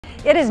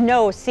It is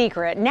no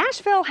secret,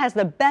 Nashville has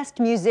the best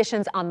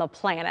musicians on the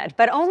planet,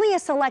 but only a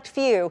select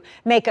few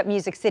make up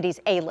Music City's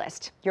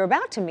A-list. You're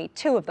about to meet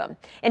two of them.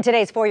 In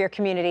today's For Your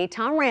Community,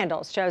 Tom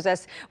Randles shows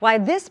us why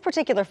this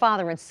particular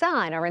father and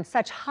son are in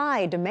such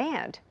high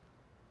demand.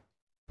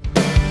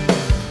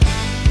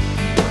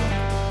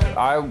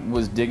 I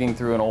was digging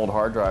through an old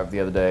hard drive the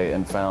other day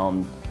and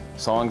found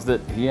songs that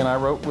he and I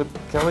wrote with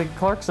Kelly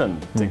Clarkson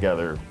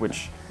together,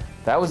 which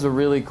that was a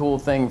really cool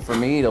thing for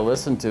me to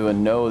listen to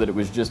and know that it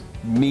was just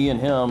me and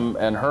him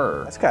and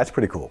her. That's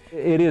pretty cool.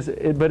 It is,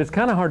 but it's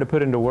kind of hard to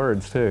put into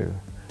words too.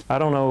 I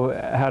don't know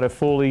how to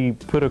fully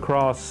put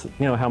across,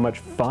 how much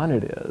fun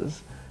it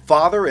is.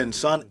 Father and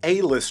son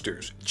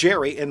A-listers,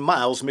 Jerry and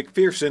Miles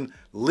McPherson,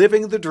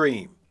 living the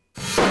dream.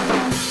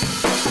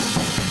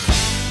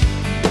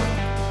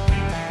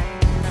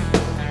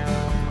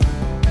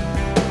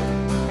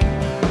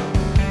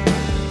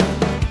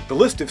 The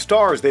list of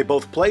stars they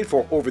both played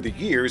for over the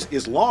years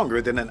is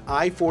longer than an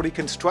I-40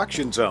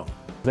 construction zone.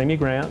 Amy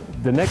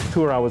Grant. The next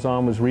tour I was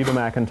on was Reba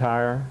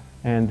McEntire,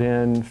 and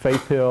then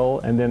Faith Hill,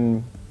 and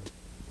then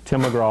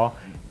Tim McGraw.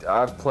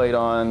 I've played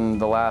on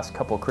the last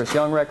couple of Chris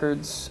Young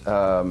records,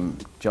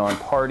 John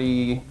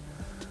Party.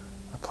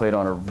 I played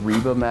on a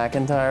Reba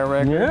McEntire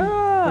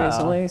record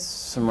recently,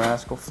 some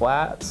Rascal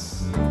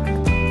Flatts.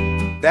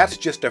 That's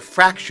just a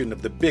fraction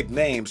of the big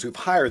names who've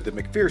hired the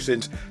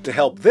McPhersons to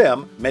help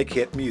them make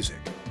hit music.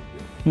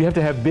 You have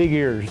to have big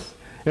ears.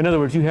 In other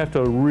words, you have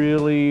to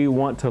really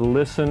want to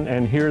listen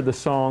and hear the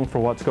song for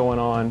what's going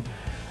on.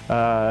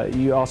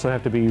 You also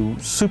have to be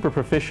super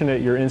proficient at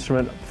your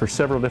instrument for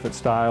several different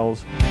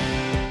styles.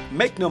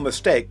 Make no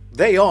mistake,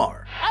 they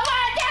are.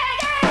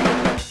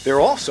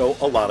 They're also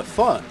a lot of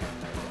fun.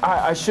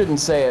 I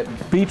shouldn't say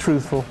it. Be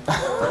truthful.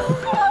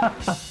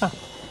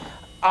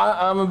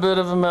 I'm a bit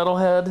of a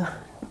metalhead.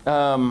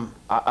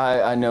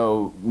 I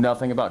know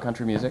nothing about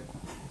country music,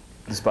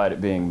 despite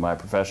it being my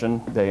profession,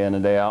 day in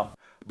and day out.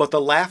 But the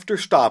laughter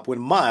stopped when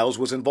Miles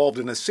was involved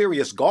in a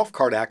serious golf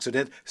cart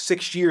accident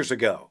 6 years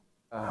ago.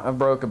 I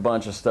broke a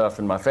bunch of stuff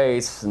in my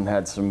face and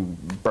had some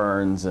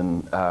burns,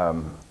 and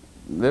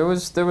there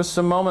was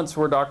some moments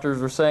where doctors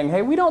were saying,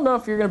 hey, we don't know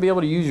if you're going to be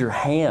able to use your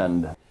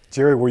hand.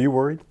 Jerry, were you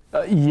worried?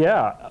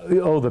 Yeah.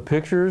 Oh, the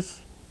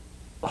pictures,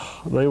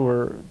 they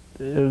were,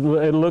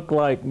 it looked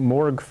like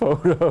morgue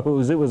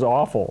photos. It was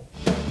awful.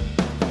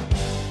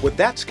 With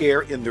that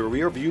scare in the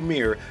rearview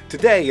mirror,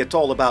 today it's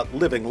all about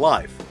living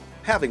life,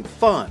 having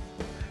fun,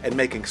 and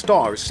making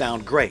stars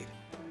sound great.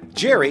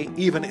 Jerry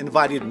even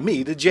invited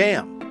me to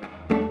jam.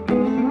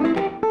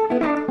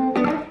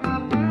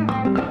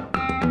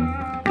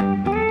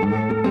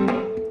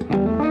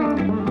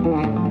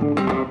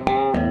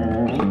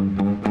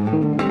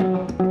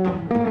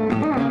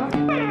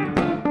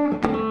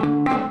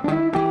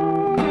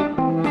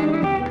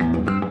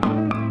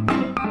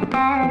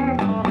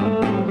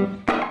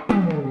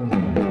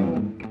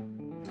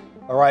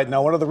 All right,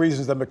 now one of the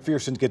reasons that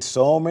McPhersons get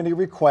so many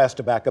requests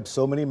to back up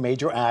so many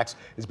major acts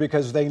is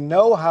because they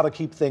know how to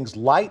keep things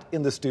light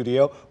in the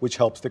studio, which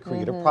helps the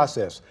creative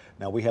process.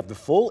 Now we have the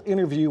full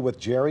interview with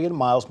Jerry and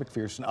Miles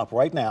McPherson up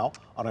right now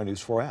on our News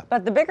 4 app.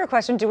 But the bigger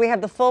question, do we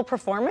have the full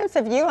performance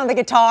of you on the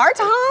guitar,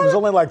 Tom? It was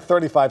only like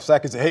 35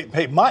 seconds.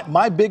 Hey,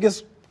 my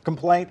biggest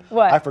complaint,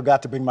 what? I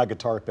forgot to bring my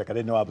guitar pick. I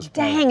didn't know I was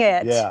playing. Dang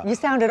it. Yeah. You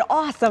sounded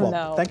awesome, Well,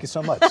 though. thank you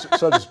so much.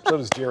 So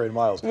does Jerry and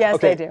Miles. Yes,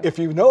 okay, they do. If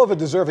you know of a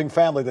deserving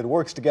family that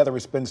works together or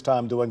spends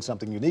time doing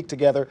something unique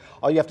together,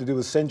 all you have to do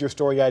is send your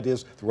story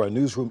ideas through our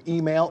newsroom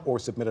email or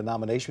submit a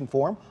nomination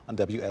form on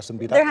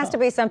WSMB.com. There has to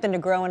be something to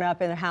growing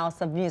up in a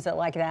house of music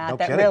like that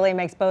that really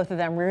makes both of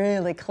them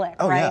really click,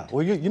 oh, right? yeah.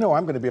 Well, you know where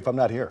I'm going to be if I'm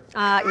not here.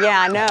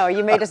 Yeah, I know.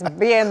 You may just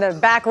be in the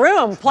back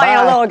room playing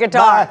a little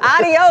guitar. Bye.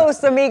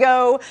 Adios,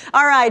 amigo.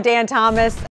 All right, Dan Thomas.